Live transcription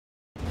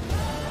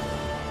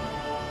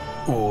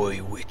Oi,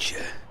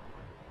 Witcha.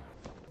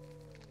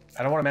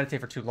 I don't want to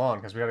meditate for too long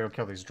because we gotta go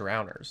kill these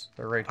drowners.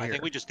 They're right here. I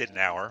think we just did an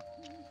hour.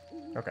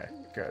 Okay,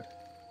 good.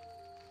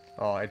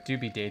 Oh, it do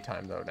be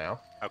daytime though now.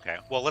 Okay,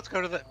 well let's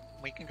go to the.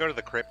 We can go to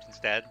the crypt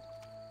instead.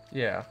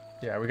 Yeah,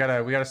 we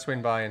gotta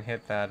swing by and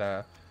hit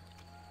that.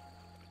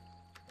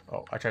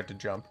 Oh, I tried to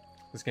jump.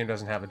 This game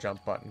doesn't have a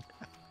jump button.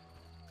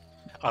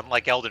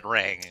 Unlike Elden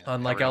Ring.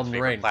 Unlike everyone's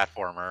Elden Ring. favorite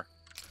platformer.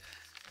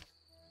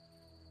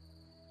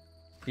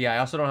 Yeah, I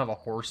also don't have a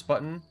horse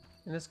button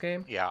in this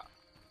game. Yeah.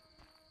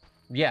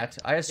 Yet,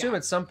 I assume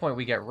at some point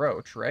we get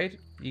Roach, right?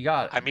 You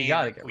gotta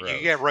get Roach.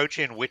 You get Roach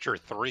in Witcher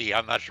 3.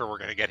 I'm not sure we're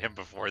gonna get him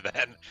before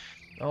then.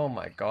 Oh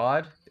my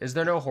god. Is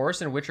there no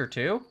horse in Witcher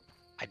 2?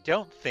 I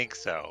don't think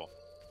so.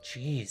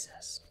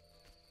 Jesus.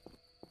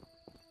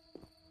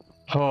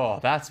 Oh,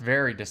 that's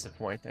very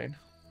disappointing.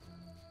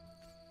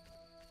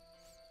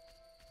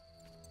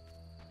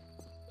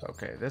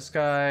 Okay, this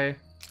guy...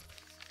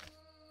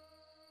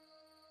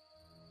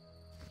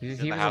 He's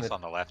in the house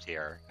on the left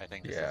here. I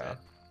think this is it.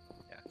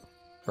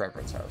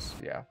 Reverend's house,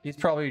 yeah. He's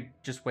probably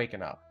just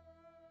waking up.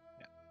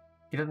 Yeah.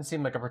 He doesn't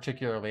seem like a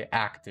particularly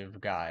active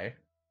guy.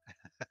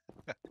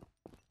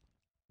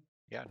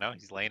 Yeah, no,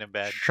 he's laying in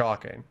bed.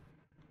 Shocking.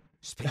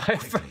 I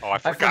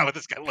forgot what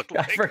this guy looked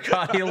like. I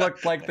forgot he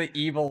looked like the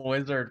evil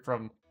wizard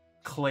from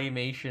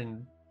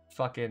claymation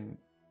fucking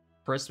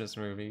Christmas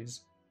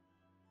movies.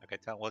 Okay,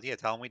 tell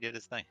him we did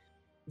his thing.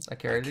 I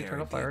carried the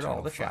eternal fire to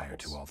all the fire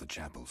chapels. to all the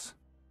chapels.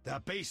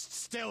 The beasts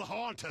still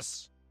haunt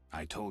us.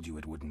 I told you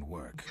it wouldn't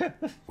work.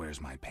 Where's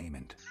my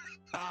payment?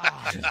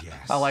 Ah,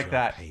 yes. I like your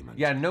that. payment.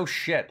 Yeah, no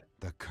shit.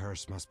 The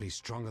curse must be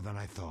stronger than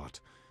I thought.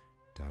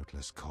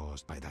 Doubtless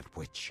caused by that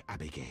witch,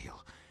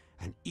 Abigail.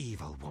 An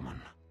evil woman.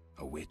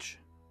 A witch.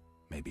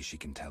 Maybe she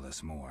can tell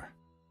us more.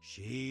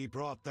 She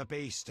brought the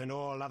beast and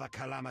all other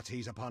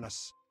calamities upon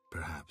us.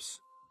 Perhaps,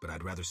 but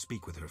I'd rather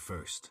speak with her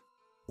first.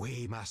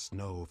 We must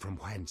know from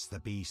whence the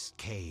beast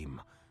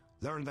came.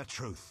 Learn the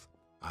truth.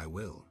 I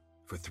will,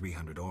 for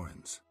 300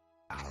 orens.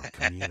 Our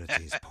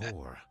community's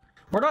poor.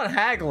 We're not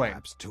haggling.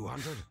 Perhaps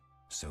 200?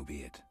 So be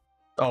it.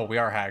 Oh, we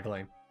are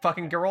haggling.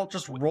 Fucking Geralt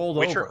just rolled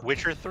over.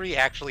 Witcher 3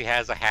 actually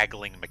has a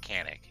haggling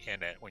mechanic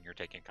in it when you're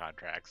taking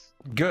contracts.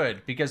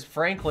 Good, because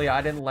frankly,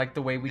 I didn't like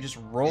the way we just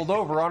rolled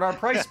over on our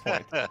price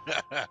point.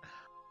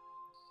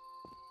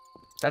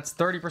 That's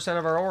 30%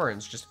 of our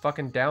orange, just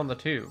fucking down the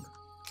tube.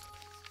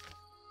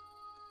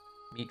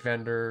 Meat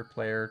vendor,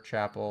 player,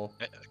 chapel.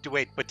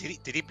 Wait, but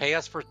did he pay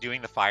us for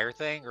doing the fire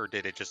thing, or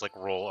did it just like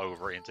roll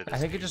over into the? I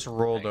think it just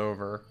rolled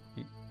over.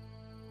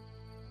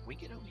 We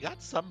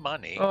got some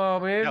money. Oh,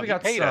 maybe we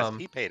got some.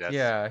 He paid us.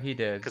 Yeah, he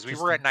did. Because we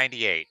were at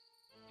 98,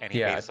 and he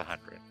paid us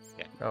 100.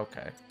 Yeah.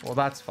 Okay. Well,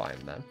 that's fine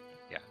then.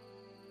 Yeah.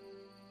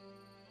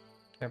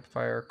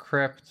 Campfire,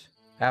 crypt,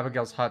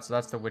 Abigail's hut. So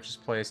that's the witch's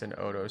place, and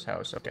Odo's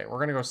house. Okay, we're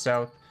gonna go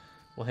south.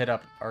 We'll hit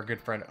up our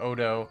good friend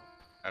Odo.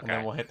 Okay. And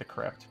then we'll hit the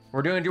crypt.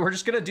 We're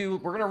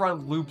gonna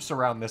run loops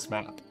around this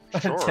map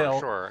Sure,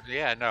 sure.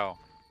 Yeah, no.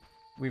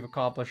 We've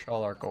accomplished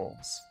all our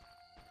goals.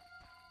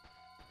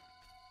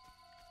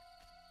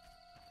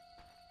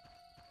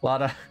 A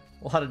lot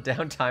of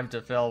downtime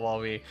to fill while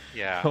we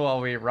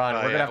run.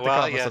 We're gonna have to come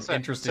up with some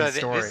interesting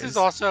stories.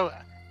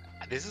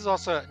 This is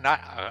also not.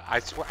 I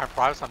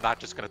promise I'm not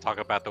just going to talk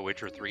about The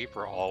Witcher 3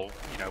 for all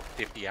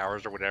 50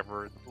 hours or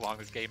whatever long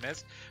this game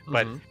is.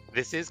 But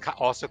this is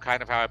also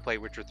kind of how I play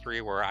Witcher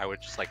 3, where I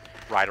would just like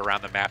ride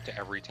around the map to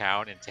every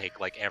town and take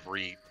like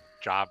every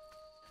job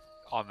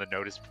on the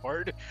notice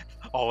board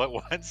all at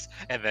once,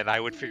 and then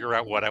I would figure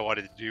out what I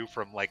wanted to do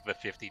from like the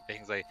 50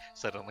 things I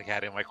suddenly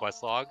had in my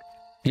quest log.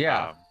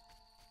 Yeah.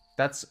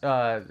 That's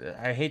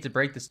I hate to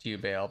break this to you,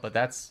 Bale, but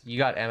you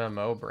got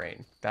MMO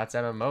brain. That's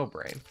MMO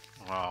brain.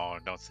 Oh,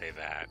 don't say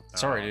that. No,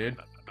 sorry, dude.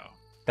 No.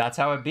 That's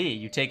how it be.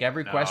 You take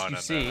every quest you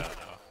see,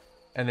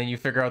 and then you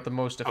figure out the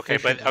most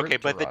efficient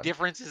route but to the run.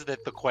 difference is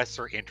that the quests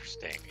are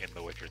interesting in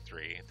The Witcher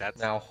 3.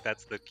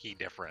 That's the key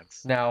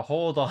difference. Now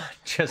hold on,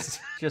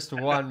 just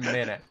 1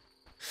 minute.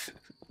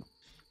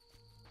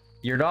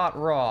 You're not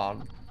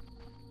wrong,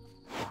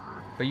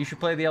 but you should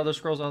play the Elder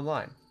Scrolls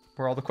Online,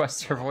 where all the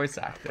quests are voice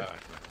active.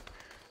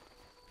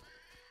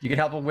 You can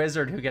help a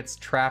wizard who gets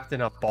trapped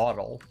in a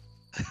bottle.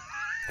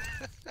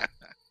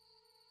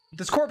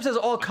 This corpse has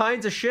all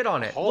kinds of shit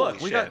on it. Holy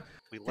Look, we shit.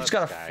 just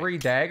got a free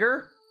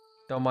dagger.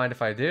 Don't mind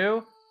if I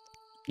do.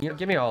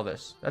 Give me all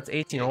this. That's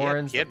 18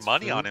 orens. He had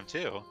money on him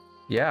too.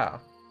 Yeah.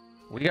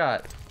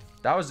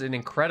 That was an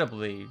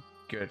incredibly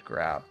good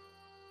grab.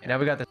 And now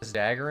we got this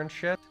dagger and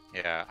shit.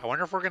 Yeah, I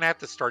wonder if we're gonna have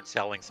to start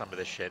selling some of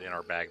this shit in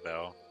our bag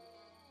though.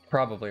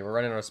 Probably. We're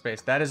running out of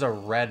space. That is a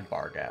red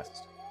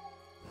Barghast.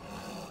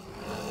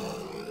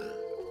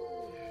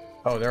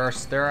 Oh, there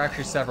are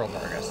actually several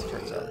Barghasts, it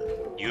turns out.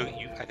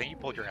 I think you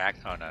pulled your axe.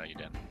 Oh no, you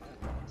didn't.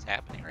 What's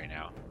happening right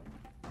now?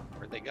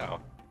 Where'd they go?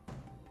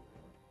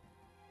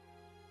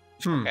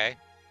 Okay.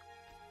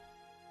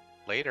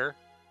 Later.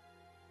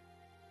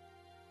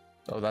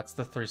 Oh, that's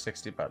the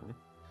 360 button.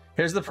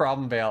 Here's the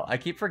problem, Bale. I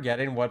keep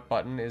forgetting what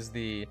button is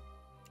the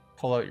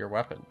pull out your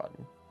weapon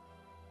button.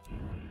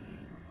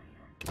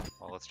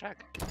 Well, let's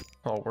check.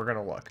 Oh, we're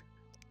gonna look.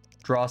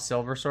 Draw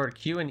silver sword,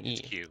 Q and E.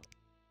 It's Q.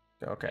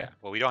 Okay. Yeah.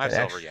 Well, we don't have The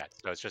silver extra- yet,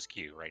 so it's just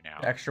Q right now.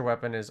 Extra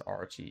weapon is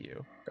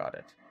RTU. Got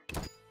it.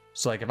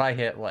 So like if I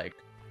hit like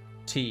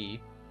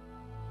T,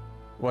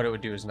 what it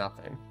would do is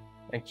nothing.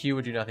 And Q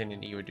would do nothing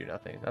and E would do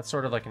nothing. That's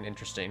sort of like an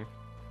interesting.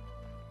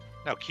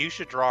 No, Q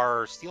should draw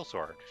our steel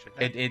sword,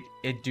 shouldn't it?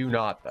 It do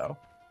not though.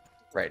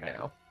 Right Okay.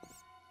 now.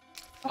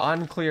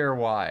 Unclear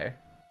why.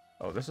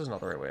 Oh, this is not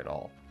the right way at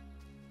all.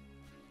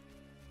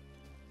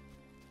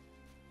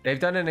 They've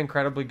done an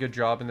incredibly good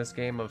job in this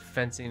game of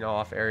fencing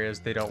off areas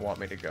they don't want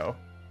me to go.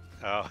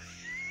 Oh.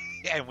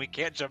 Yeah, and we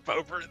can't jump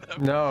over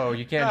them. No,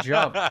 you can't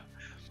jump.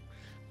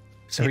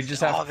 So we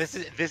just have. Oh, this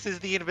is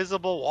the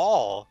invisible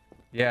wall.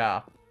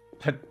 Yeah,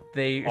 but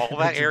they. All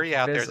that it's area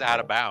out there is out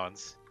of invisible.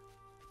 bounds.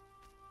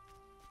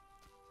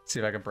 See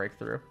if I can break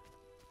through.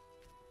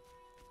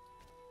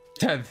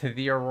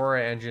 The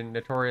Aurora engine,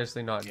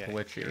 notoriously not Yeah,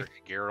 glitchy.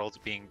 Geralt's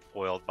being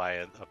foiled by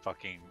a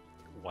fucking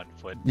 1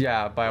 foot.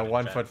 Yeah, by a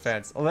wooden 1-foot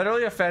fence.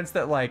 Literally a fence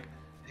that like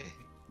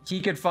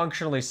he could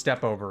functionally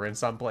step over in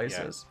some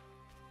places.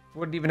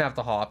 Wouldn't even have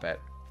to hop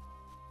it.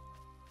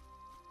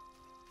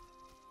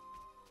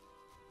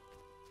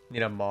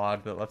 Need a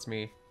mod that lets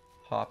me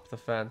hop the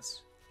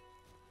fence.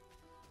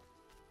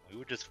 We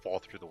would just fall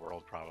through the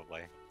world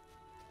probably.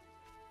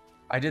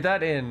 I did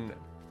that in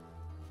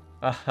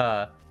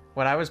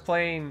when I was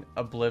playing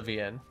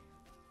Oblivion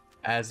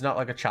as not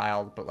like a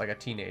child but like a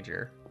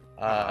teenager.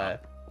 I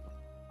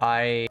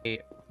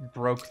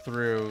broke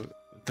through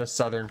the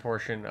southern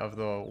portion of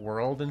the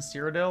world in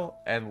Cyrodiil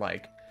and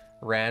like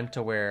ran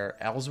to where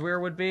Elsewhere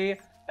would be,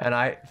 and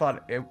I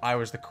thought I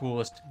was the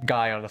coolest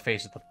guy on the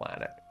face of the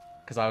planet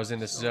because I was in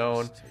this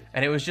zone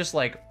and it was just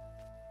like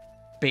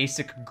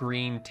basic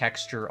green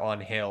texture on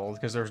hills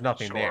because there was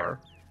nothing there.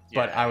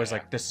 But I was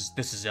like, this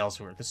is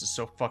Elsewhere. This is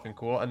so fucking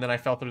cool. And then I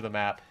fell through the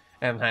map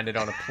and landed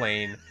on a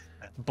plane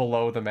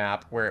below the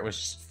map where it was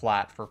just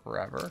flat for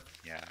forever.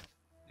 Yeah.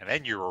 And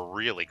then you were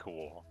really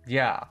cool.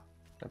 Yeah.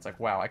 It's like,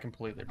 wow, I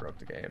completely broke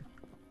the game.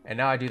 And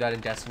now I do that in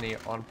Destiny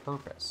on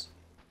purpose.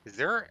 Is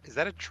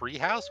that a tree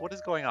house? What is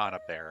going on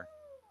up there?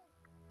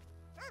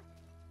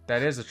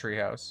 That is a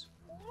treehouse.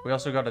 We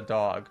also got a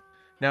dog.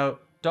 Now,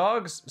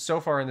 dogs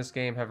so far in this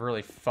game have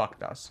really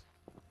fucked us.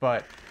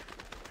 But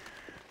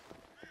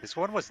This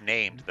one was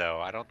named though.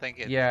 I don't think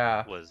it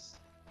was.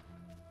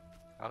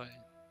 Oh, and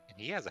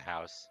he has a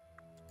house.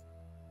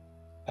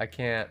 I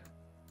can't.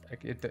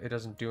 It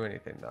doesn't do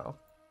anything though.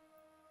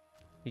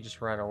 He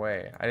just ran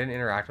away. I didn't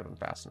interact with him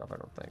fast enough, I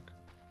don't think.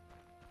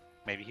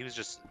 Maybe he was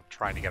just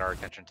trying to get our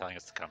attention, telling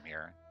us to come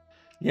here.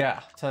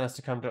 Yeah, telling us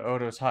to come to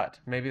Odo's hut.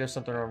 Maybe there's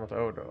something wrong with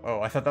Odo. Oh,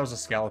 I thought that was a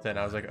skeleton.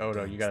 I was like,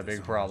 Odo, you got a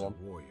big problem.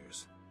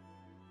 Warriors.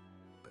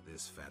 But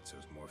this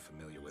fatso's more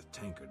familiar with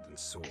tankard than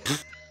sword.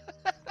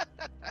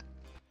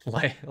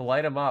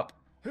 Light him up.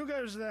 Who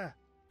goes there?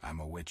 I'm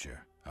a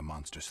Witcher, a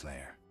monster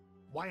slayer.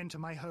 Why into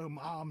my home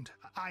armed?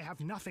 I have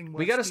nothing.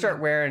 We got to start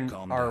wearing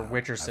Calm our down.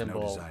 Witcher I've no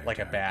symbol desire like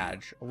to a argue.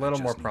 badge, a I little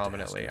just more need to ask you a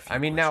prominently. few I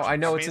mean, now I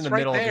know I it's mean, in the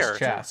it's right middle of there. his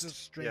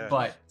chest, Yeah.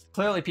 but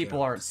clearly people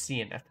Geralt. aren't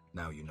seeing it.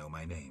 Now you know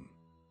my name.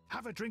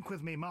 Have a drink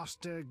with me,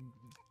 Master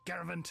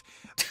Garavant.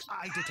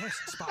 I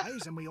detest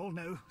spies, and we all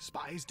know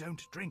spies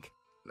don't drink.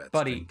 Let's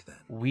Buddy, drink then.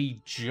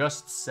 we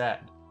just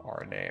said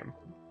our name.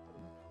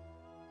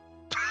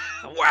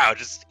 Wow,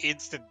 just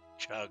instant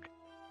chug.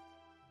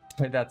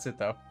 That's it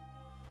though.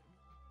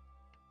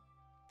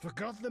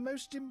 Forgot the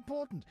most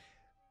important.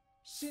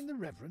 Seen the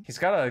Reverend? He's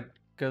got a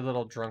good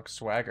little drunk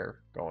swagger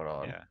going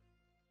on. Yeah.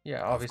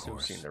 Yeah, obviously we've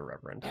course. seen the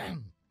Reverend.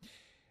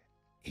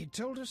 He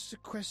told us to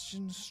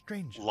question A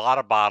strangers. lot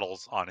of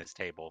bottles on his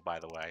table, by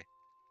the way.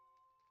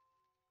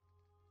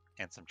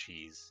 And some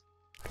cheese.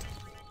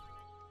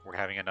 We're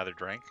having another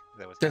drink?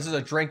 This is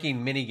a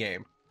drinking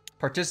minigame.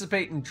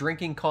 Participate in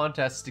drinking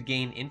contests to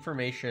gain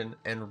information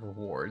and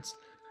rewards.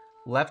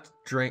 Left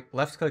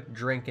click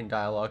drink in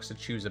dialogues to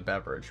choose a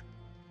beverage.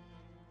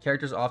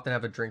 Characters often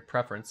have a drink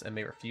preference and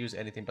may refuse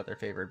anything but their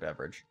favorite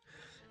beverage.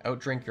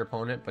 Outdrink your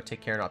opponent, but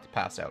take care not to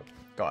pass out.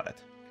 Got it.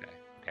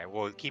 Okay,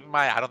 well, keep in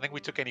mind, I don't think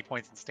we took any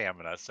points in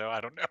stamina, so I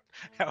don't know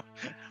how...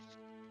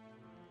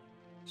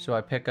 So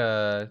I pick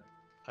a...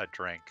 A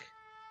drink.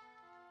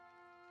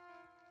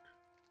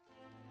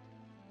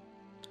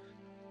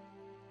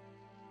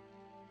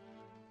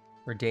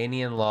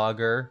 Redanian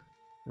Lager,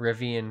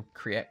 Rivian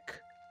Kriek,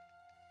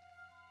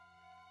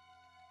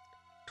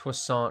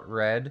 Toussaint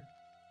Red.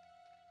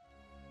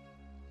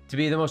 To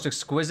be the most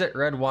exquisite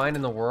red wine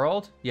in the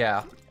world?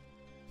 Yeah.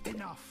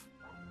 Enough.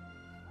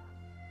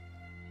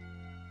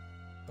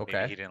 Maybe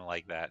Okay. he didn't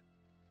like that.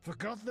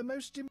 Forgot the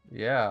most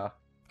Yeah.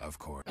 Of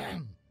course.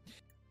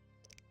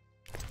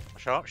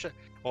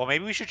 Well,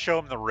 maybe we should show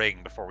him the ring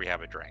before we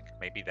have a drink.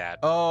 Maybe that...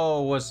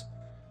 Oh,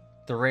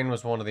 the rain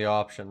was one of the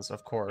options,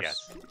 of course.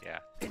 Yes, yeah.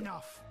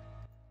 Enough.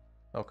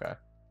 Okay.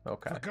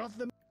 Okay. Forgot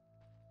the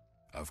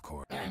Of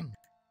course.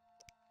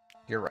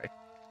 You're right.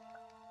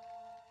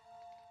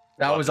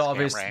 That Love was this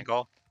obvious. camera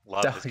angle.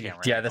 Love this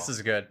camera Yeah, angle. this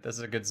is good. This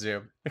is a good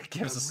zoom. It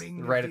gives us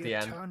ring of right at the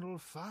end. eternal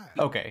fire.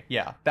 Okay,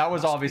 yeah, that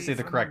was Must obviously be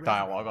the from correct the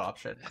dialogue Reverend.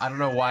 option. I don't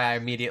know why I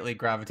immediately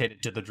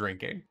gravitated to the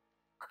drinking.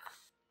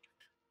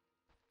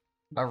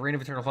 A ring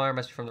of eternal fire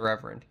must be from the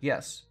Reverend.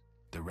 Yes.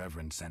 The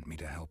Reverend sent me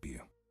to help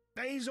you.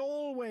 He's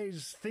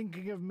always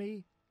thinking of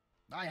me.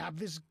 I have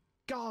this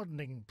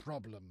gardening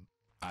problem.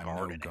 I'm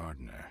Gardening. no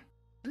gardener.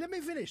 Let me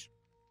finish.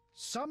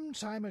 Some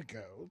time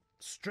ago,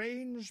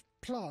 strange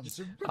plants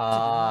erupted in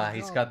Ah, my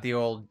he's garden. got the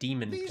old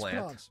demon These plant.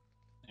 plants,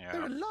 they're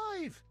Yeah.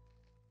 alive.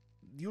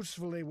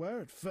 Useful they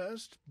were at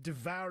first,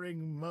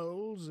 devouring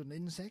moles and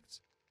insects.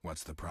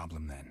 What's the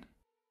problem then?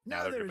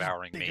 Now they're they're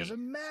devouring as big me. as a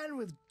man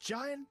with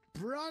giant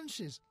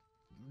branches.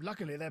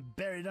 Luckily, they're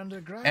buried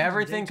underground.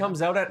 Everything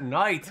comes out at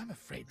night. I'm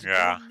afraid to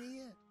Yeah. go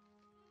near.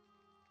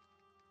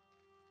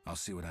 I'll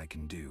see what I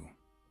can do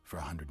for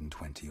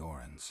 120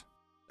 orens.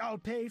 I'll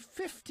pay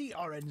 50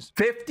 orens.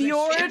 50 There's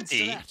orens? sense to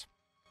 50? that.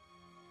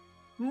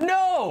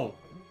 No!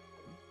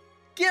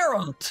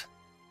 Geralt!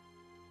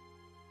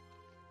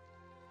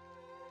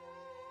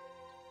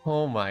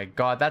 Oh my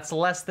god, that's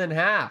less than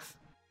half.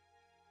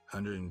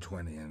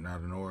 120 and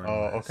not an oren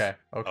Oh, less. okay,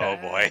 okay. Oh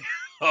boy.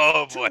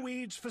 Oh boy. 2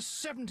 weeds for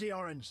 70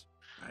 orens.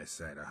 I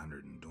said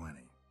 120.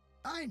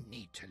 I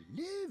need to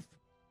live.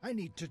 I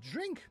need to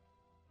drink.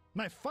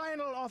 My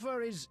final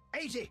offer is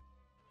 80.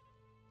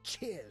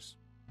 Cheers.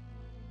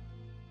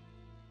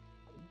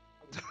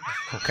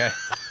 Okay,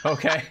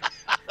 okay.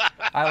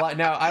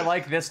 I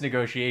like this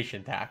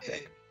negotiation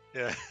tactic.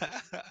 Yeah.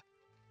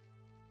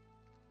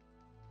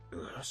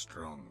 Ugh,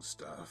 strong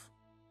stuff.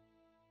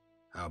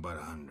 How about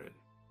 100?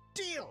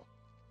 Deal.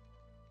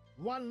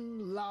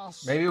 One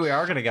last. Maybe we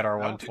are gonna get our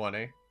No.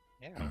 120.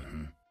 Yeah.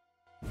 Mm-hmm.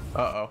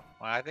 Uh-oh.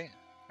 Well, I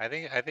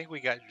think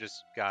we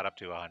just got up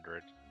to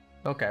 100.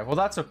 Okay, well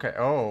that's okay.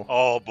 Oh,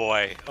 Oh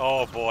boy.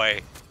 Oh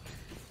boy.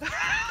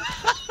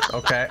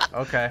 okay,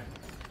 okay.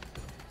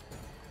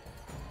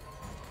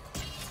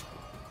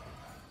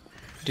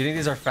 Do you think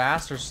these are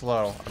fast or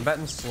slow? I'm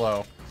betting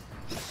slow.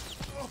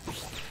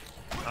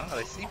 Oh,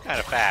 they seem kind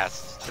of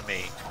fast to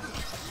me.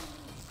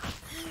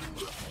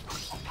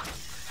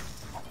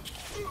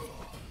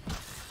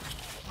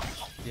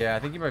 Yeah, I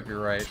think you might be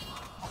right.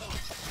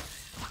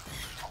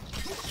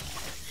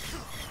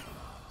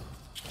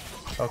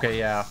 Okay,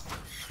 yeah.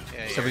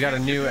 Yeah, So you're we got a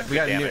getting new good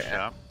damage new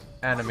now.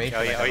 animation.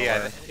 Oh I yeah. Oh gotta yeah.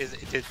 learn. Did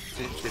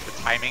the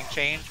timing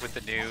change with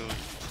the new?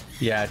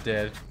 Yeah, it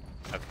did.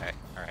 Okay.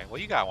 All right. Well,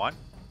 you got one.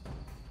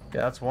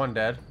 Yeah, that's one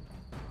dead.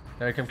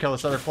 Now we can kill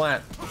this other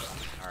plant. All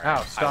right.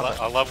 Ow, stop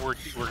it. I love we're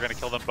gonna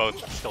kill them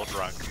both still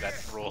drunk. That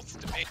rules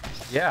to me.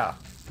 Yeah.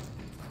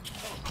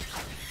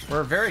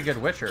 We're a very good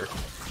Witcher.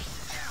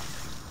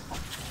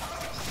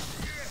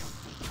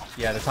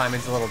 Yeah, the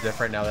timing's a little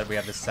different now that we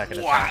have this second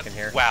attack in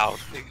here. Wow.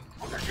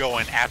 You're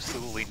going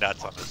absolutely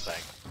nuts on this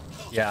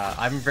thing. Yeah,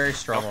 I'm very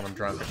strong when I'm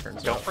drunk, it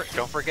turns out.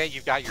 Don't forget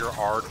you've got your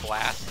Ard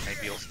blast.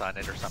 Maybe you'll stun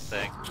it or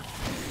something.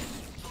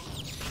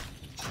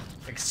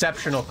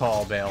 Exceptional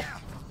call, Bale.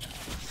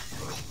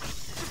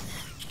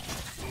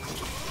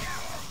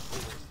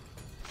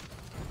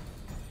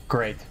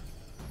 Great.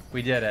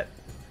 We did it.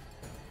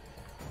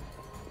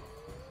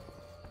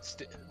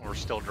 We're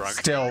still drunk.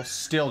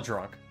 Still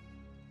drunk.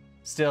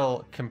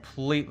 Still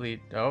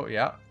completely... Oh,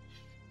 yeah.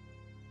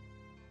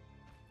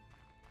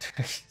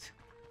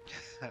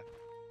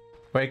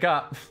 Wake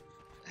up.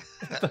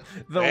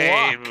 the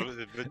hey,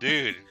 walk.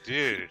 dude.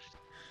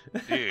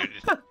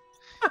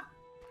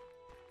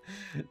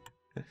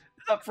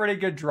 A pretty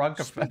good drunk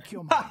effect. Speak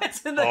your mind.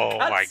 It's in the Oh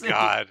my cutscene.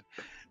 god.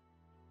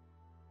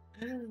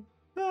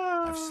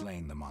 I've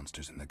slain the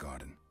monsters in the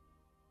garden.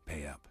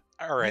 Pay up.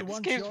 All right, You this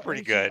want game's your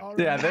pretty 80 good. orens?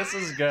 Yeah, this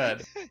is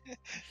good.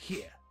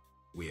 Here.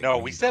 No,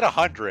 we agreed said on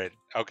 100.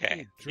 Okay,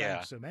 You drank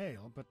yeah. some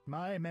ale, but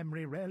my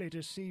memory rarely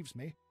deceives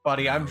me.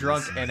 Buddy, I'm Now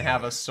drunk listen and here.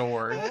 have a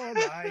sword. All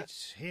right,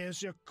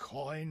 here's your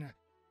coin.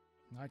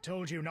 I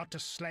told you not to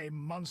slay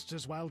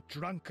monsters while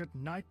drunk at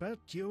night, but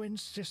you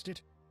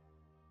insisted.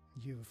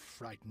 You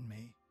frightened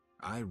me.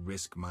 I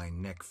risk my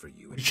neck for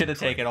you. You should have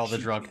taken all the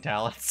drunk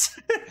talents.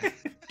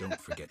 talents. Don't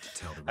forget to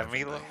tell the I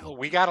mean, Reverend helped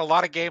we you. got a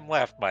lot of game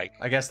left, Mike.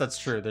 I guess that's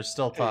true. There's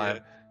still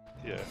time.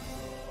 Yeah.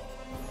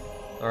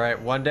 All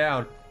right, one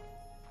down.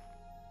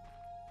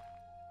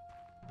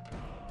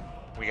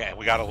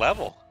 We got a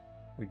level.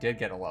 We did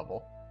get a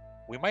level.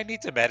 We might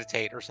need to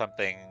meditate or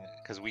something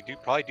because we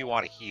probably do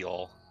want to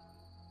heal.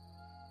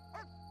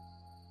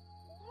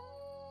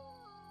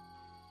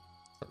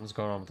 Something's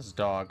going on with this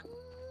dog.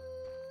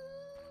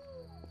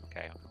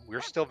 Okay,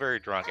 we're still very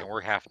drunk and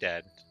we're half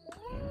dead.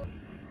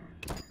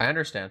 I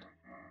understand.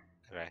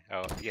 Okay.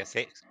 Oh yes,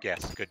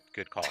 yes.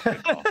 Good call.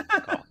 Good call. Good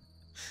call.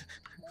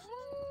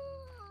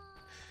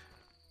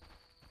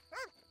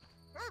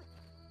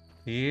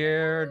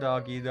 Here,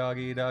 doggy,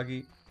 doggy,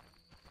 doggy.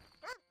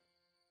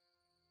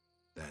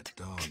 That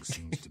dog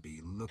seems to be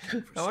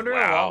looking for I wonder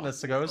Wow. how long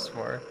this goes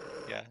for.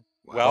 Yeah.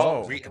 Wow. Well,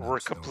 Oh. Picking we're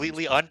up stones.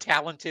 completely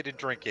untalented in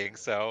drinking,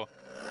 so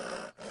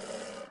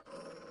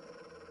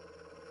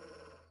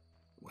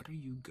What are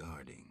you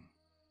guarding?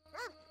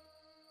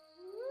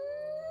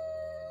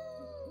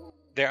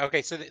 there.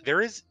 Okay, so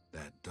there is.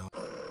 That dog.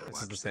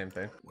 This is the same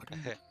thing.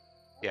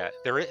 Yeah,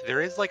 there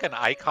is like an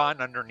icon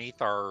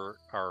underneath our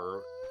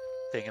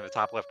thing in the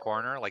top left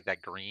corner, like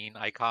that green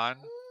icon.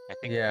 I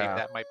think maybe Yeah.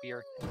 that might be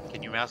your.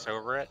 Can you mouse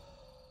over it?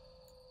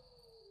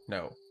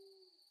 No.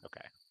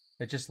 Okay.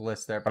 It just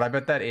lists there, but I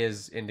bet that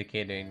is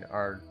indicating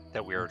our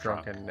That we were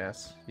drunk.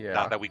 drunkenness. Yeah.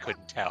 Not that we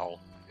couldn't tell.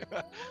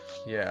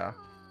 Yeah.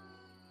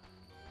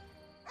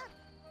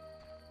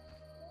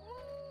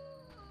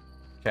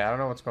 Okay, I don't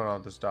know what's going on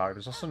with this dog.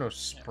 There's also no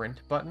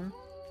sprint button.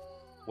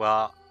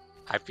 Well,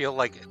 I feel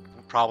like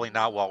probably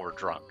not while we're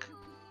drunk.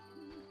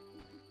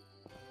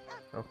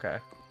 Okay.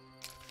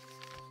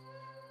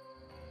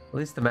 At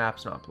least the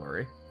map's not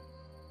blurry.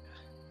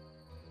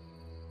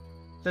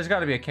 There's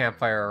got to be a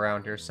campfire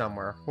around here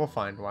somewhere. We'll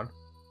find one.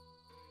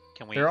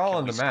 Can we? They're all can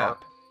on we the start-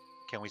 map.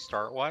 Can we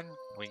start one?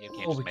 We can't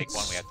Oh, just we make could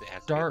one. We have to it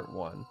has to be- start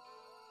one.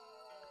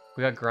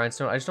 We got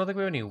grindstone. I just don't think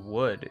we have any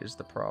wood is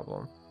the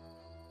problem.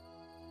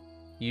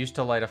 You used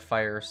to light a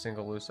fire,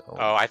 single loose.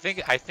 Oh, I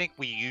think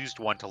we used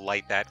one to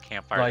light that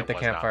campfire. Light that the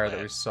was not campfire that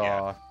lit. we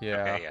saw.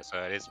 Yeah. Okay, yeah.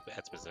 So it is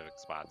at specific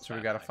spots. So we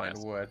then, gotta I find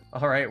guess. wood.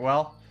 All right.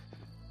 Well,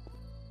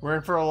 we're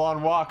in for a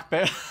long walk,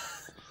 babe.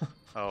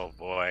 Oh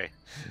boy.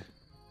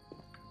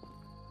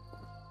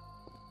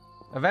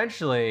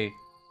 Eventually,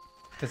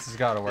 this has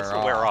got to wear This off.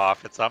 will wear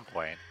off at some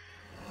point.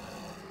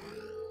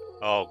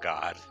 Oh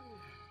god.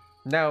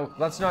 No,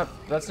 let's not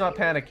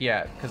panic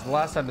yet, because the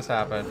last time this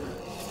happened,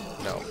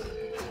 no.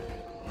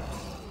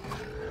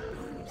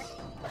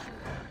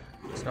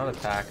 It's not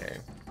attacking.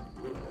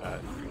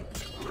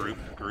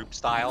 Group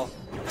style.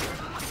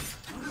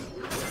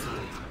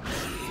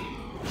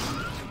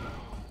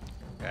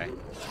 Okay,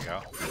 there you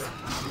go.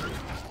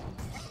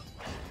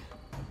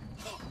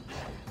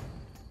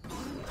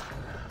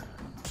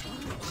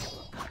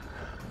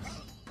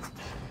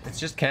 It's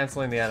just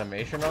canceling the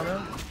animation on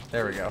him.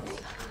 There we go.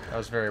 That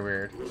was very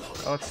weird.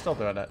 Oh, it's still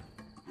doing it.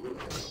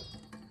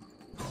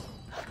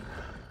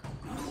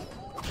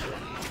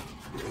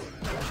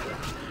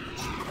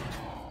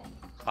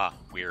 Huh,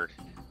 weird.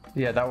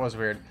 Yeah, that was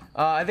weird.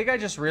 I think I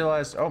just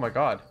realized. Oh my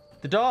god,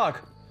 the dog.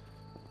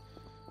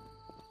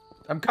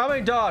 I'm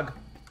coming, dog.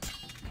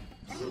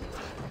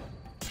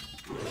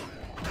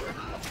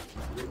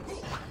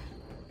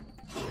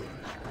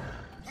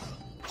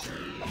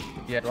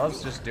 Yeah, it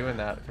loves just doing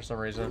that for some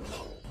reason.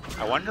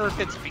 I wonder if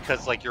it's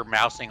because like you're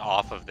mousing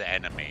off of the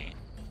enemy.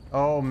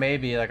 Oh,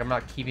 maybe like I'm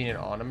not keeping it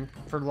on him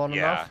for long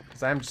Yeah. enough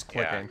because I'm just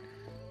Yeah. clicking.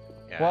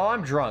 Yeah. Well,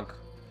 I'm drunk.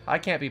 I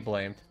can't be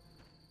blamed.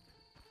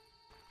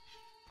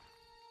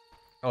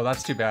 Oh,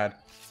 that's too bad.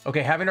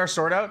 Okay, having our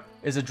sword out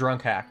is a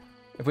drunk hack.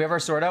 If we have our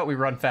sword out, we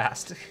run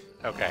fast.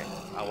 Okay,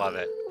 I love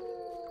it.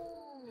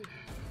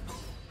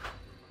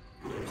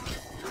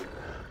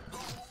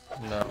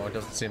 No, it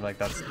doesn't seem like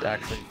that's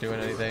actually doing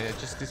anything. It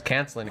just is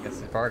canceling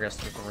against the Vargas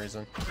for some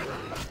reason.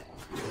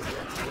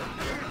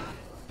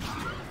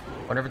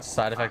 Wonder if it's a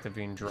side effect of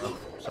being drunk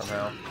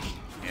somehow.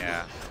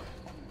 Yeah.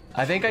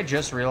 I think I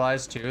just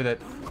realized too that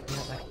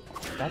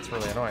that's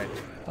really annoying.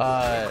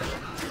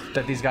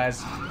 That these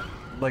guys,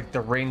 like the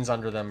rings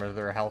under them are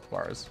their health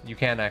bars. You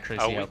can't actually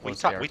see how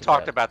close they are we to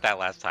talked dead. about that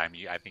last time.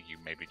 I think you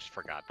maybe just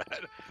forgot that.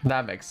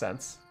 That makes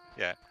sense.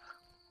 Yeah.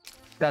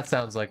 That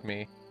sounds like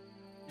me.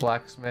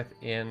 Blacksmith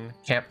in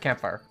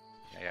campfire.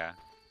 Yeah.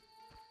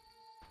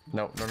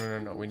 No.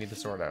 We need the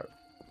sword out.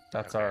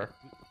 That's Okay. our.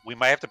 We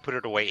might have to put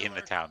it away in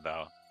the town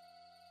though.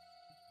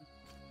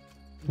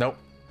 Nope.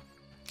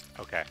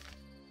 Okay.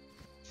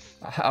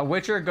 A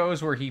Witcher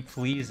goes where he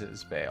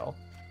pleases, Bale.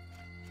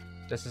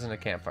 This isn't a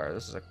campfire.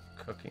 This is a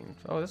cooking.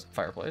 Oh, this is a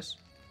fireplace.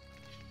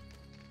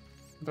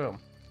 Boom.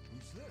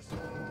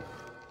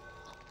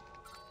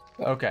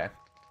 Okay.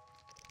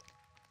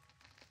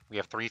 We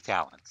have 3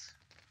 talents.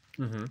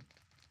 Mm-hmm.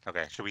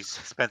 Okay, should we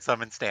spend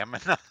some in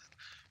stamina?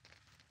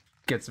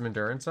 Get some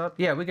endurance up.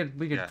 Yeah, we could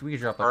Yeah.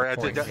 drop Or like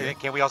a point here.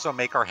 can we also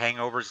make our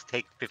hangovers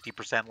take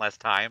 50% less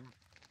time?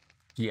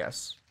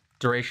 Yes.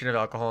 Duration of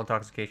alcohol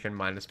intoxication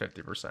minus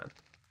 50%.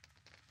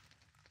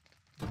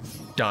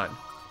 Done.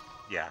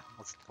 Yeah.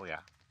 Yeah.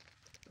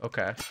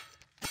 Okay.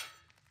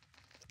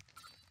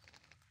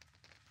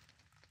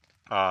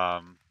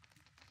 Um.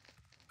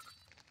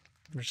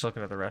 I'm just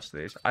looking at the rest of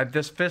these.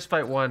 This fist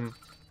fight one,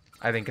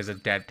 I think, is a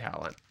dead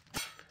talent.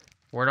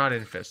 We're not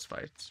in fist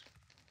fights.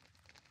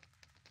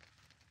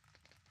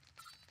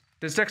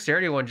 This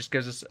dexterity one just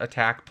gives us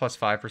attack plus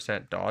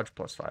 5%, dodge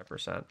plus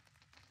 5%.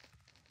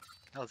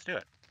 Let's do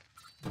it.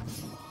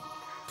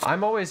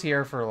 I'm always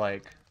here for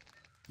like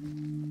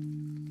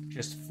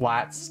just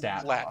flat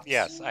stat. buffs.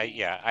 Yes.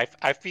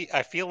 I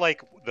feel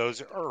like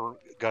those are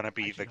gonna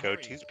be the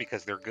go-tos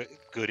because they're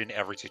good in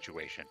every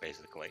situation,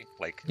 basically.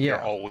 Like Yeah.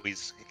 they're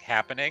always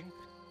happening.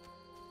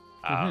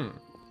 Mhm.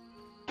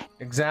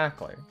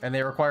 Exactly, and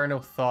they require no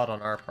thought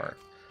on our part,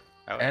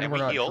 and we're we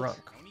not healed.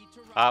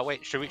 drunk.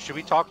 Wait, should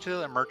we talk to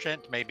the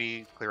merchant?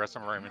 Maybe clear out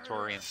some of our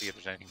inventory and see if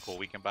there's anything cool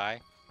we can buy.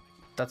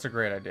 That's a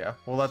great idea.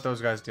 We'll let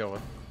those guys deal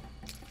with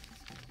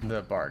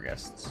the bar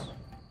guests.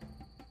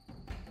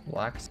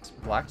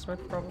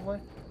 Blacksmith, probably?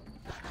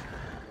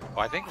 Oh,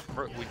 I think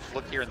we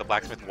looked here and the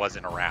blacksmith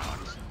wasn't around.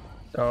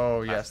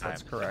 Oh yes, time.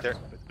 that's correct.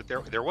 But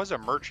there was a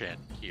merchant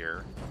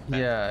here.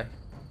 Yeah.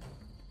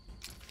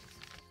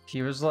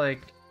 He was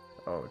like,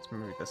 oh, it's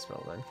maybe this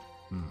building.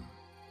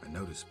 A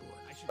notice board.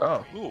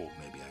 Oh. Ooh.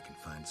 Maybe I can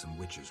find some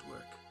witcher's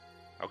work.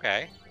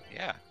 Okay.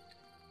 Yeah.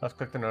 Left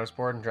click the notice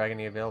board and drag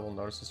any available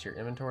notices to your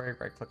inventory.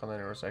 Right click on the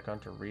notice icon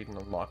to read and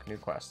unlock new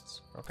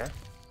quests. Okay.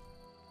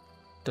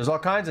 There's all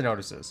kinds of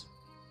notices.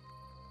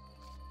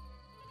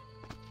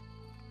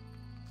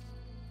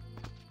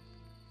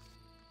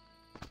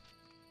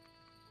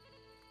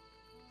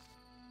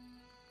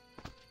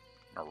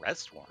 An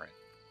arrest warrant.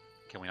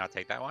 Can we not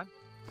take that one?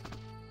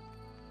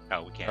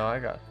 No, we can't. Oh, I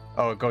got it.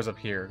 Oh, it goes up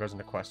here. It goes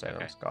into quest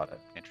items. Okay. Got it.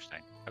 Interesting.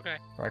 Okay.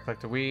 Right click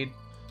to weed.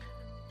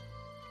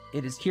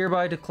 It is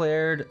hereby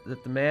declared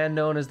that the man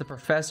known as the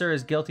Professor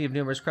is guilty of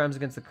numerous crimes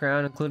against the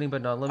crown, including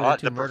but not limited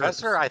to The murder.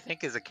 professor, I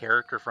think, is a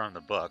character from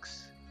the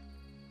books.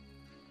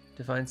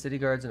 To find city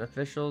guards and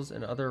officials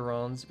and other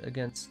wrongs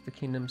against the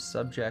kingdom's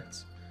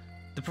subjects.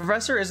 The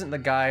Professor isn't the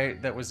guy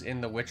that was in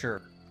the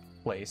Witcher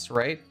place,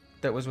 right?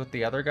 That was with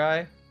the other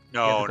guy?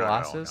 No, the no,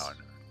 glasses?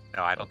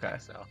 no, I don't Okay.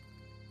 think so.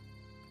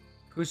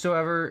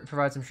 Whosoever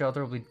provides him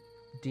shelter will be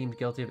deemed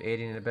guilty of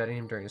aiding and abetting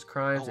him during his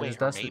crimes. Oh, and wait, is or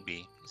thus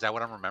maybe. Is that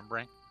what I'm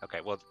remembering? Okay,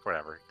 well,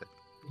 whatever.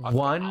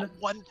 1,000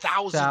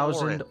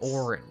 1,000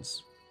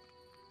 orens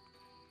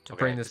to Okay,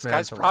 bring this man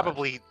guy's to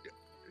probably.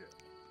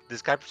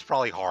 This guy's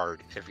probably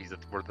hard if he's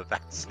worth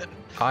 1,000.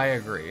 life. I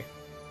agree.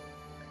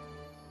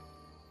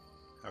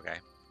 Okay.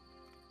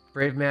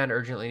 Brave man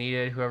urgently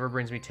needed. Whoever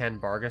brings me 10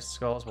 Bargus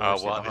skulls will Oh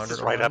receive well, 100 this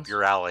is right up orens.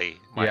 your alley.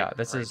 Mike, Yeah,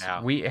 this right is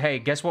now. we. Hey,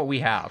 guess what we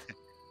have?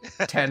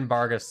 10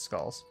 Bargus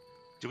skulls.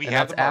 Do we And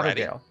have that's them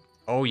already? Abigail.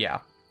 Oh yeah.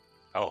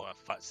 Oh,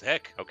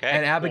 sick. Okay.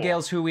 And cool.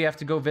 Abigail's who we have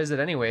to go visit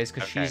anyways,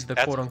 because Okay, she's the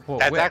that's- quote-unquote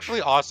That's witch.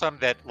 actually awesome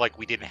that like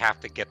we didn't have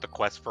to get the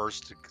quest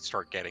first to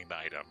start getting the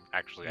item.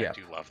 Actually, Yeah. I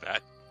do love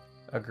that.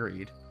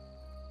 Agreed.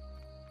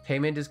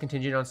 Payment is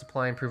contingent on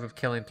supplying proof of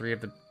killing 3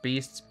 of the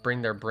beasts.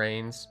 Bring their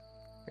brains.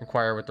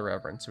 Inquire with the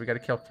Reverend. So we got to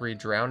kill 3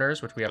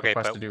 drowners, which we have a Okay,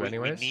 quest but to do we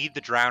anyways. need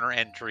the drowner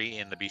entry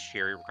in the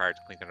bestiary required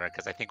to clean the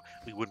because I think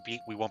we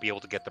won't be able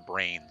to get the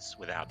brains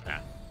without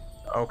that.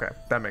 Okay,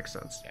 that makes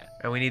sense. Yeah.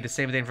 And we need the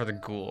same thing for the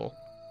ghoul.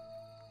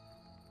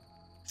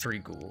 3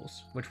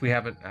 ghouls, which we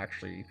haven't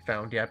actually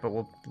found yet, but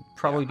will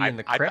probably be in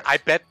the crypt. I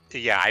bet.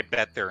 Yeah, I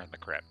bet they're in the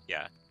crypt.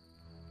 Yeah.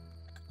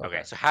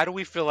 Okay. So how do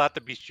we fill out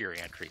the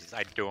bestiary entries?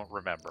 I don't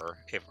remember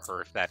if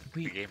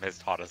the game has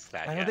taught us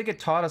that. I don't yet. think it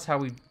taught us how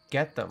we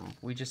get them.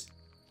 We just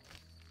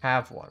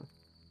have one.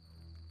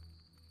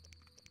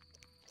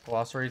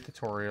 Glossary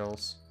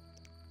tutorials.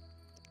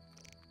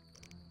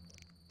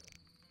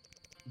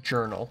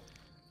 Journal.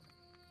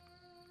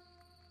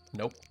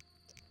 Nope.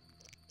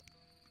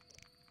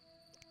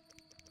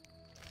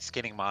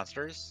 Skinning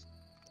monsters?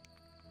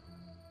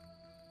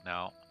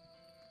 No.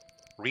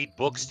 Read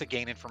books to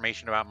gain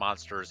information about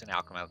monsters and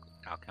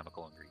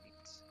alchemical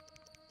ingredients.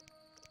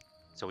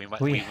 So we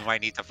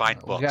might need to find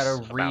books. We gotta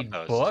about read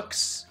those.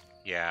 books?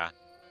 Yeah.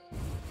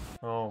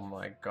 Oh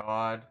my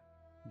god.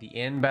 The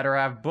inn better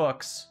have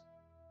books.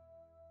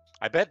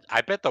 I bet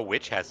the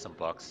witch has some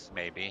books,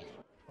 maybe.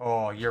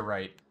 Oh, you're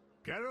right.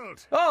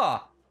 Geralt!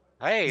 Ah!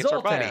 Hey, it's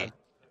our Zoltan. buddy.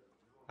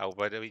 Oh,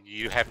 but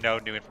you have no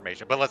new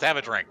information. But let's have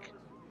a drink.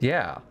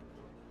 Yeah.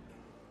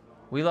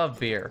 We love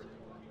beer.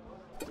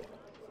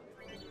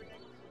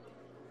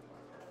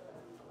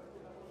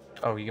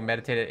 Oh, you can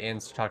meditate at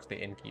inns to talk to the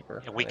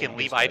innkeeper. And we I can think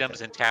leave just items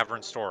meditate. in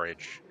tavern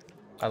storage.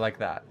 I like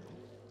that.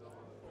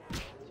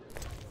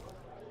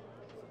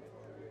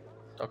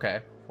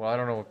 Okay. Well, I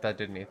don't know if that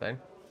did anything.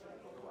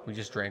 We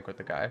just drank with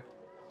the guy.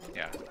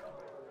 Yeah.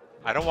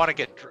 I don't want to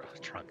get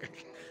drunk.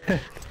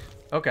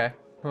 Okay.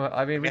 Well,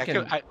 I mean, we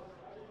can...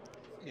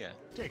 Yeah.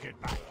 Take it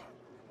back.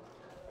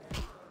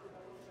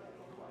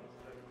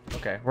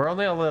 Okay, we're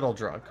only a little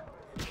drunk.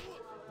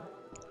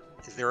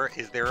 Is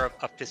there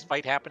a fist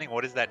fight happening?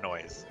 What is that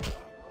noise?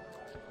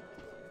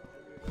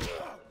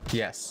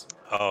 Yes.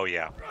 Oh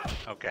yeah.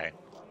 Okay.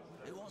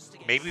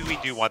 Maybe we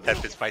do want that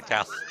fist fight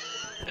down.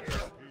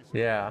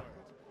 Yeah.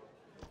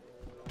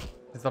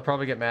 Because they'll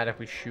probably get mad if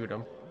we shoot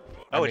him.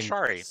 Oh, it's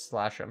Shari.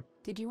 Slash him.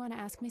 Did you want to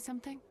ask me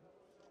something?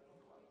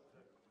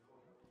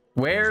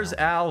 Where's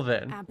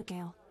Alvin?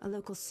 Abigail, a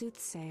local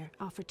soothsayer,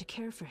 offered to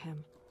care for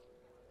him.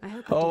 I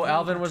hope Oh, you did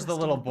Alvin how was the trusting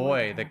little a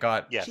boy you that are.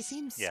 got... Yes. She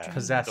seems yeah. strange.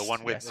 Possessed. The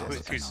one with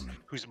Yes.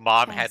 whose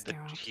mom had Thanks, the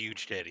Geralt.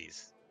 huge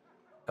titties.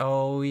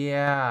 Oh,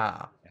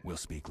 yeah. We'll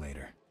speak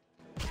later.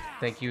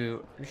 Thank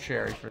you,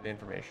 Sherry, for the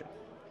information.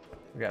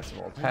 We got some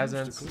old I used to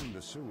peasants. clean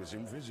the sewers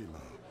in Vizima.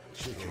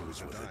 Shaking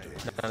was what I did.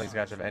 None of these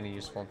guys have any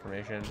useful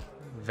information.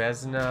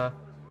 Vesna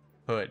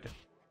Hood.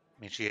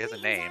 I mean, she has a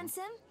Greetings, name.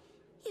 handsome.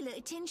 You look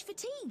a tinge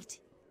fatigued.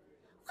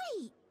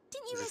 Wait,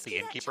 didn't you Is this the rescue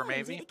that innkeeper, child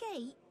maybe? at the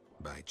gate?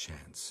 By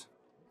chance.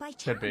 By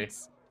chance? Could be.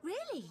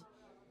 Really?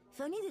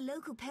 If only the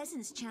local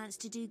peasants chance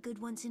to do good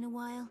once in a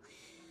while.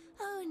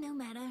 Oh, no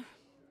matter.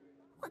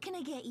 What can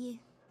I get you?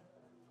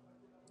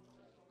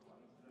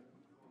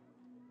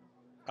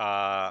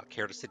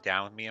 Care to sit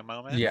down with me a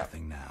moment? Yeah.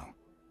 Nothing now.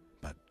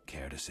 But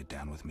Care to sit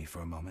down with me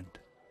for a moment?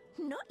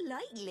 Not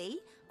likely.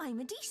 I'm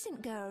a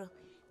decent girl.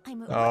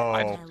 I'm a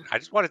Oh. I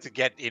just wanted to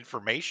get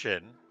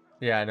information.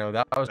 Yeah, I know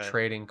that was But-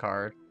 trading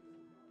card.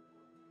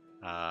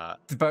 Uh,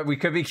 But we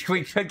could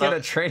get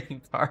a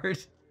trading card.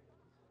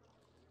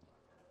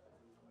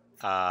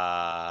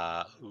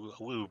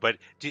 but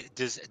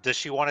does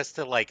she want us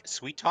to like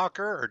sweet talk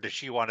her, or does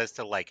she want us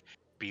to like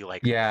be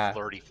like Yeah.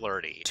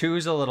 flirty?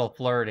 Two's a little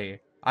flirty.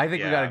 I think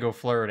we Yeah. gotta go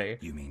flirty.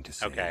 You mean to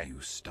say Okay.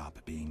 you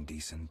stop being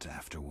decent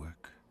after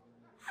work?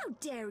 How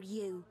dare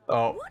you?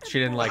 Oh, What a she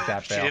didn't like boy.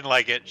 that, She Bale. didn't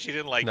like it. She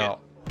didn't like No.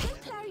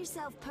 Declare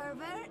yourself,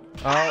 pervert.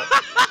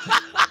 Oh.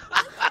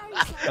 Declare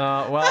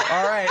yourself. Well,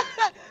 all right.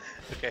 it.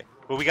 Okay.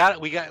 Well, we got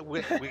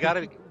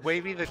to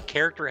maybe the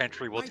character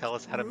entry will tell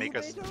us how to make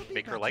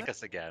her like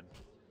us again.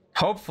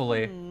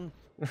 Hopefully.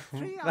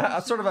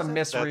 That's sort of a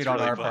misread on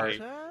really our funny.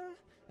 part.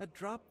 A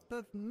drop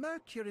of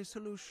mercury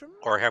solution.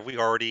 Or have we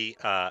already?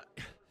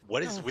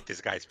 What is with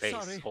this guy's face?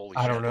 Sorry. Holy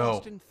I shit! don't know.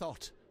 Lost in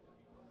thought.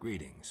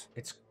 Greetings.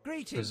 It's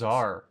Greetings.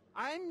 bizarre.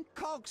 I'm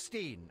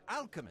Cogstein,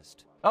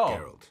 alchemist. Oh,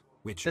 Geralt,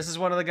 Witcha. this is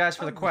one of the guys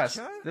for the A quest.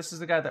 Witcher? This is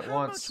the guy that How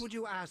wants. much would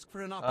you ask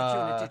for an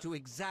opportunity to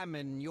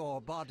examine your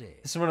body?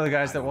 This is one of the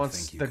guys I that don't wants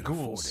think you the can afford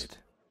ghouls. it.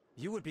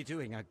 You would be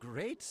doing a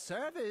great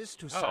service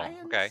to Oh,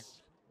 science. okay.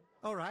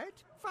 All right,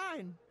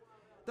 fine.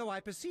 Though I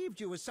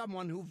perceived you as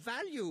someone who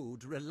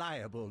valued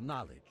reliable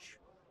knowledge.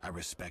 I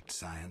respect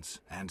science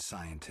and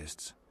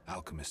scientists,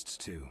 alchemists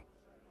too.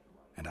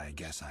 And I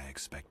guess I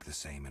expect the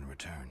same in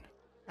return.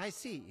 I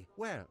see.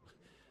 Well,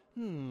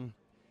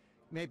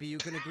 maybe you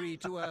can agree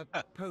to a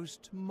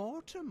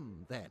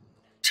post-mortem then.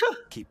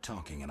 Keep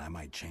talking and I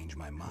might change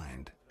my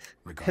mind.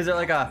 Is it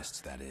like a-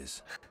 alchemists, that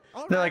is.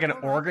 All They're like right, an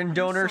all right, organ I'm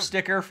donor sorry.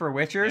 sticker for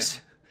witchers.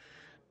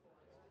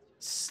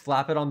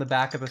 Slap it on the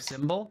back of the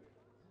symbol.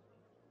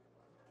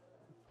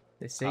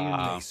 They say you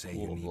They need say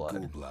you ghoul need blood.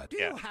 ghoul blood. Do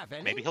Yeah. you have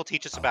any? Maybe he'll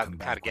teach us I'll about come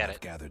how to back get when I've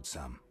it. gathered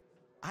some.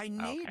 I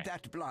need Okay.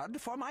 that blood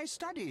for my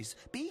studies.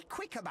 Be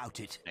quick about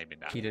it. Maybe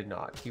not. He did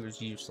not. He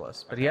was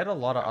useless. But he had a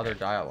lot of other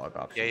dialogue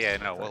options. Yeah.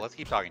 No. Well, let's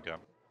keep talking to him.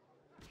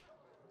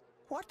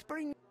 What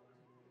brings...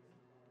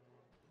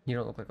 You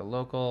don't look like a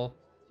local.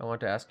 I want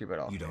to ask you about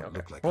all. You don't okay.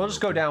 look like We'll a just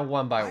go local. down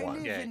one by I one.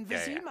 live Yeah, in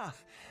yeah, yeah. Vizima,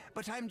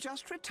 but I'm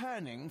just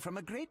returning from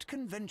a great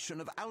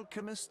convention of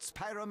alchemists,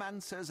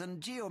 pyromancers,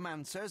 and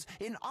geomancers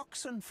in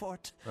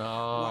Oxenfurt.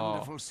 Oh,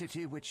 Wonderful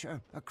city, which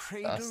a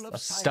cradle of a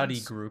science. study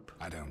group.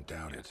 I don't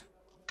doubt it.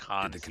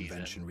 Con Did the season.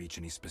 convention reach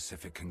any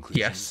specific conclusions?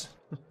 Yes.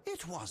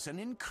 It was an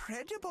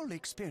incredible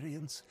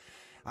experience.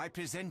 I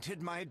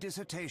presented my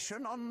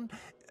dissertation on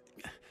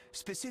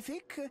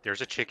specific.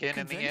 There's a chicken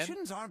in the end.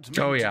 Conventions aren't meant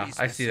Oh to yeah, be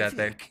I see that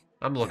thing. specific.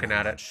 I'm looking Then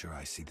at I'm it. not sure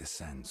I see the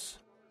sense.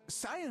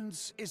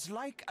 Science is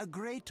like a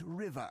great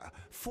river,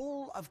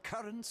 full of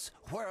currents,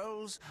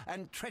 whirls,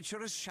 and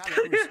treacherous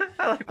shallows.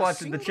 I like A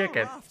watching the single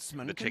chicken.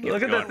 raftsman The can chicken's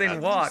Look at that going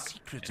thing nuts. walk.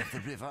 Secret of the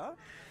river.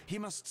 He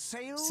must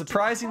sail to the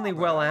Surprisingly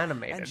harbor well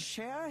animated. and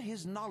share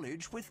his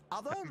knowledge with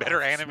other Better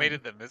raftsmen.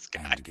 animated than this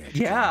guy. And get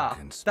Yeah,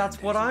 drunk and spend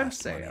that's what his I'm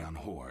last money saying. on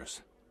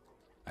whores.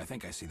 I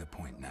think I see the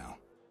point now.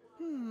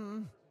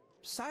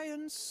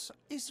 Science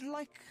is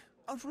like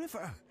a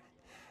river.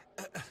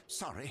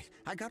 Sorry,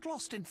 I got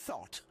lost in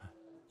thought.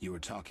 You were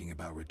talking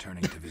about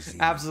returning to Vizima.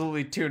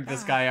 Absolutely tuned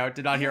this guy out.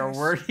 Did not hear a Yes.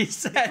 word he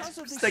said. Because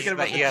of Was this thinking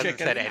about He the hasn't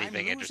chicken. said I'm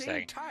anything losing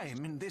interesting.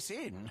 time in this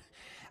inn.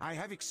 I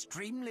have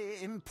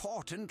extremely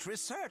important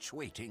research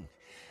waiting.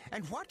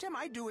 And what am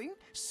I doing?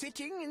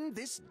 Sitting in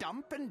this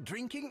dump and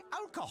drinking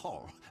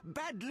alcohol.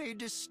 Badly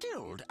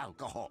distilled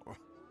alcohol.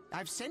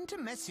 I've sent a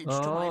message to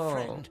my Oh.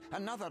 friend,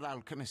 another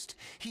alchemist.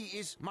 He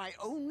is my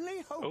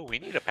only hope. Oh, we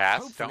need a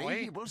pass, Hopefully don't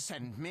we? he will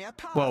send me a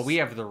pass. Well, we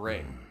have the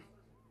ring.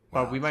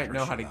 But Well, we might wish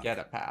know you how to luck. get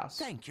a pass.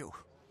 Thank you.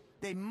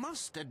 They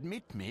must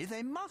admit me.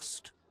 They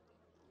must.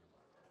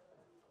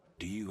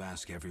 Do you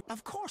ask every...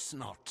 Of course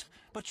not.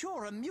 But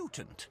you're a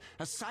mutant,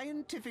 a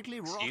scientifically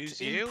wrought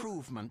Excuse you?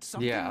 improvement.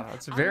 Something Yeah,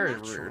 that's very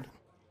unnatural. rude.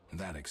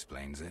 That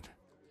explains it.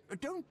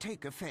 Don't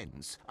take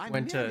offense. I'm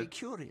Went to- merely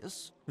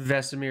curious.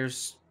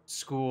 Vesemir's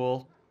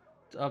school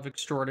of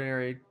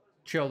extraordinary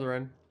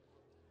children.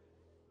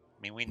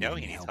 I mean, we know Need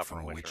he any needs help help from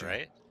from a Witcher, Witcher?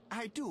 right?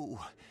 I do.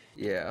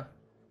 Yeah.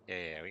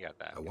 Yeah, we got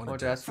that. I I wanted want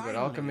to... to ask you about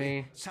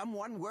alchemy.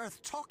 Someone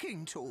worth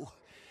talking to.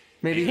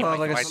 Maybe he'll have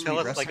like a Might sweet tell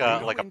us recipe.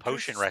 like a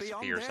potion Interests recipe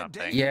beyond or their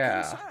something. daily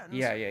Yeah, concerns.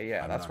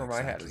 yeah. I'm That's not where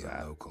my head exactly is a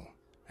at. local.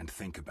 And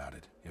think about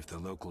it. If the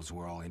locals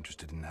were all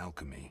interested in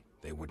alchemy,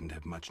 they wouldn't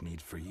have much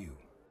need for you.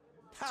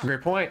 That's a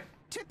great point.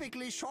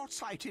 Typically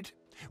short-sighted.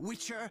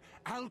 Witcher,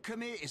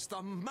 alchemy is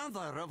the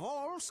mother of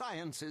all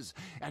sciences.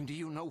 And do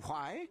you know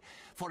why?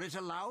 For it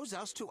allows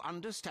us to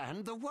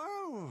understand the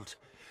world.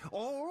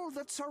 All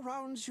that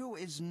surrounds you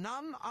is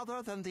none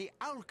other than the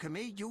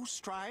alchemy you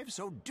strive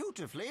so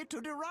dutifully to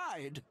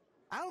deride.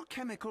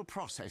 Alchemical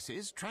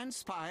processes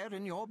transpire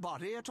in your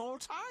body at all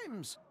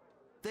times.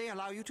 They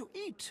allow you to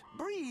eat,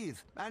 breathe,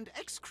 and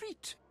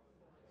excrete.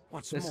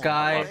 What's This more,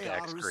 guy they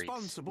are excretes.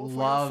 responsible for your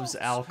loves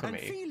thoughts alchemy.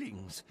 and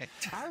feelings.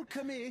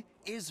 Alchemy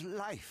is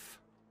life.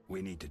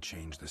 We need to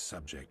change the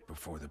subject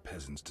before the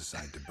peasants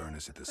decide to burn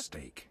us at the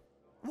stake.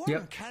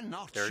 One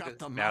cannot There it shut is.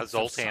 the Now mouth of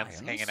Zoltan's science.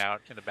 hanging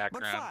out in the But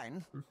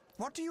background. fine.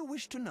 What do you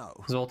wish to know?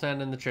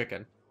 Zoltan and the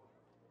chicken.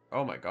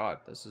 Oh my god,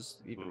 this is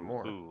even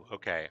more. Ooh,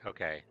 okay.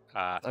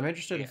 I'm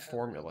interested in yeah.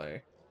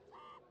 formulae.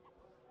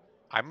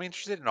 I'm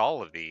interested in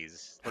all of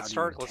these. How Let's do you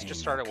start. Let's obtain just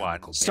start at one.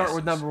 alchemical Start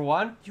with bases? number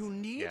 1. You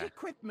need Yeah.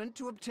 equipment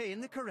to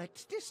obtain the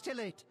correct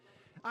distillate.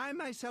 I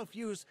myself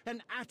use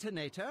an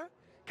attenator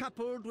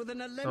coupled with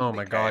an alembic. Oh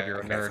my god, you're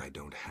a And if I nerd.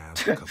 don't have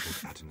a coupled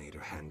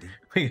detonator handy?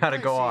 We gotta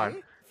go I on.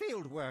 see.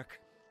 Field work.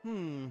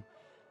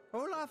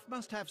 Olaf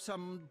must have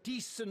some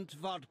decent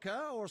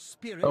vodka or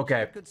spirit.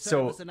 Okay, that could serve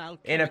so as an in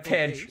a alchemical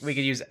pinch, base. we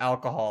could use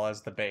alcohol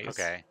as the base.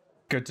 Okay.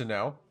 Good to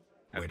know.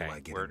 Where do Okay, I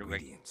get where do we-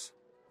 ingredients?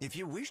 If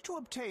you wish to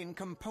obtain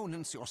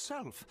components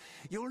yourself,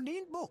 you'll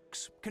need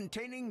books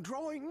containing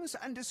drawings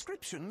and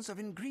descriptions of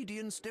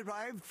ingredients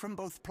derived from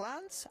both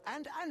plants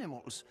and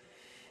animals.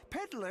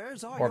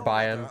 Peddlers are Or your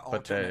buy other them, but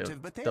alternative,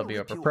 but they'll be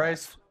rip you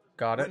overpriced. off.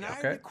 Got it, When I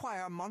okay.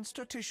 require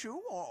monster tissue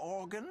or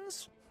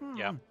organs,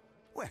 Yep.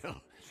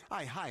 well,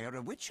 I hire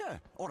a witcher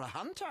or a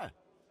hunter.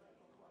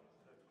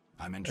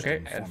 I'm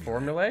interested Okay, in and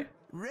formulae. formulae?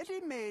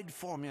 Ready-made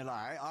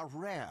formulae are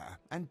rare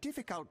and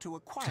difficult to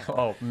acquire.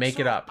 Oh, make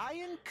it so up. I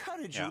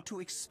encourage Yeah. you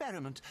to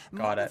experiment,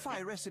 Got it.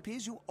 modify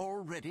recipes you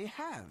already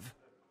have.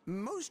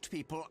 Most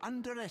people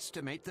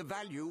underestimate the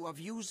value of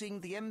using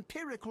the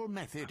empirical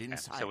method in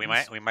science. So we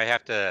might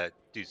have to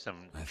do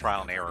some I think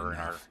trial and I've heard error in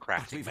our enough.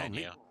 crafting we've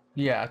only- menu.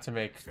 Yeah, to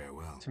make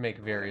Farewell.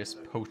 various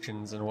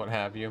potions and what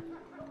have you.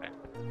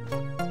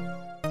 Okay.